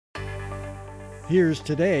Here's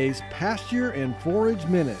today's Pasture and Forage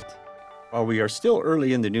Minute. While we are still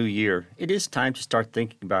early in the new year, it is time to start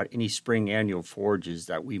thinking about any spring annual forages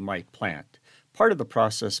that we might plant. Part of the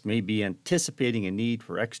process may be anticipating a need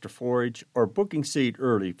for extra forage or booking seed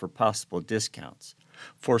early for possible discounts.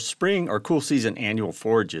 For spring or cool season annual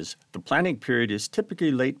forages, the planting period is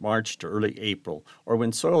typically late March to early April, or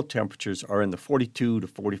when soil temperatures are in the 42 to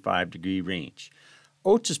 45 degree range.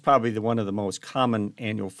 Oats is probably one of the most common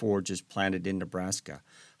annual forages planted in Nebraska.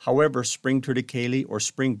 However, spring triticale or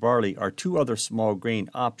spring barley are two other small grain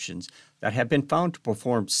options that have been found to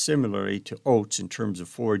perform similarly to oats in terms of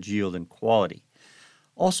forage yield and quality.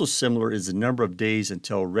 Also similar is the number of days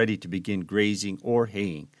until ready to begin grazing or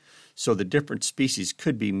haying, so the different species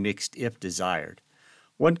could be mixed if desired.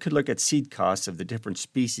 One could look at seed costs of the different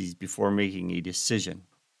species before making a decision.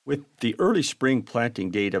 With the early spring planting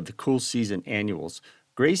date of the cool season annuals,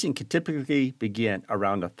 grazing can typically begin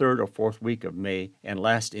around the third or fourth week of May and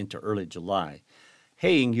last into early July.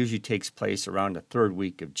 Haying usually takes place around the third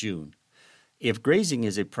week of June. If grazing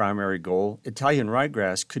is a primary goal, Italian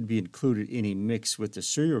ryegrass could be included in a mix with the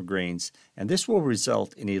cereal grains, and this will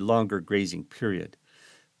result in a longer grazing period.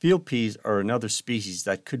 Field peas are another species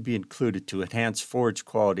that could be included to enhance forage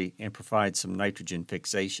quality and provide some nitrogen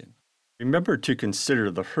fixation. Remember to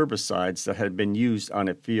consider the herbicides that had been used on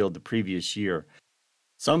a field the previous year.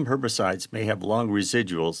 Some herbicides may have long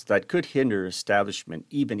residuals that could hinder establishment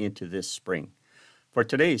even into this spring. For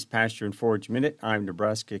today's Pasture and Forage Minute, I'm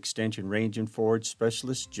Nebraska Extension Range and Forage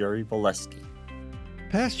Specialist Jerry Valesky.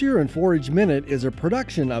 Pasture and Forage Minute is a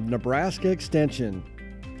production of Nebraska Extension.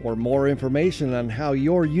 For more information on how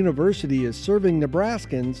your university is serving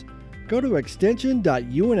Nebraskans, go to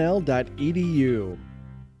extension.unl.edu.